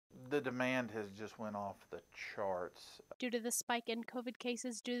The demand has just went off the charts. Due to the spike in COVID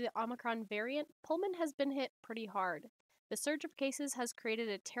cases due to the Omicron variant, Pullman has been hit pretty hard. The surge of cases has created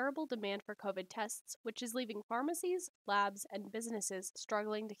a terrible demand for COVID tests, which is leaving pharmacies, labs, and businesses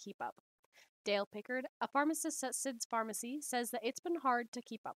struggling to keep up. Dale Pickard, a pharmacist at Sid's Pharmacy, says that it's been hard to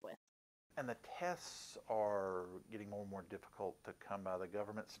keep up with. And the tests are getting more and more difficult to come by. The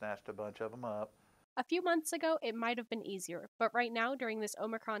government snatched a bunch of them up. A few months ago, it might have been easier, but right now, during this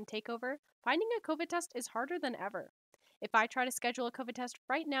Omicron takeover, finding a COVID test is harder than ever. If I try to schedule a COVID test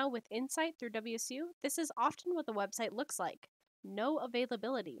right now with Insight through WSU, this is often what the website looks like. No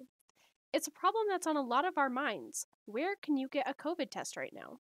availability. It's a problem that's on a lot of our minds. Where can you get a COVID test right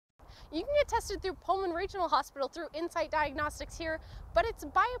now? You can get tested through Pullman Regional Hospital through Insight Diagnostics here, but it's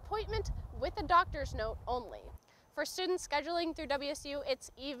by appointment with a doctor's note only. For students scheduling through WSU,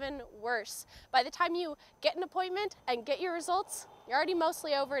 it's even worse. By the time you get an appointment and get your results, you're already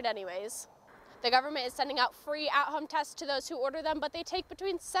mostly over it anyways. The government is sending out free at-home tests to those who order them, but they take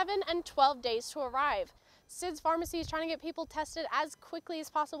between 7 and 12 days to arrive. Sid's Pharmacy is trying to get people tested as quickly as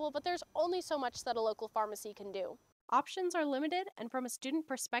possible, but there's only so much that a local pharmacy can do. Options are limited, and from a student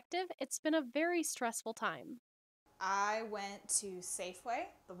perspective, it's been a very stressful time. I went to Safeway,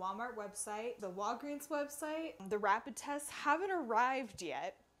 the Walmart website, the Walgreens website. The rapid tests haven't arrived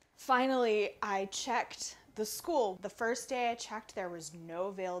yet. Finally, I checked the school. The first day I checked, there was no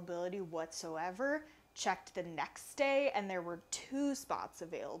availability whatsoever. Checked the next day, and there were 2 spots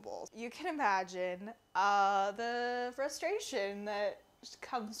available. You can imagine the frustration that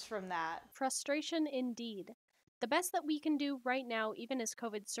comes from that. Frustration indeed. The best that we can do right now, even as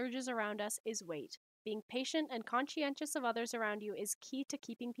COVID surges around us, is wait. Being patient and conscientious of others around you is key to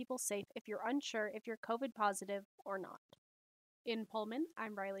keeping people safe if you're unsure if you're COVID positive or not. In Pullman,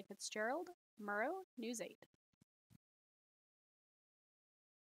 I'm Rylee Fitzgerald, Murrow, News 8.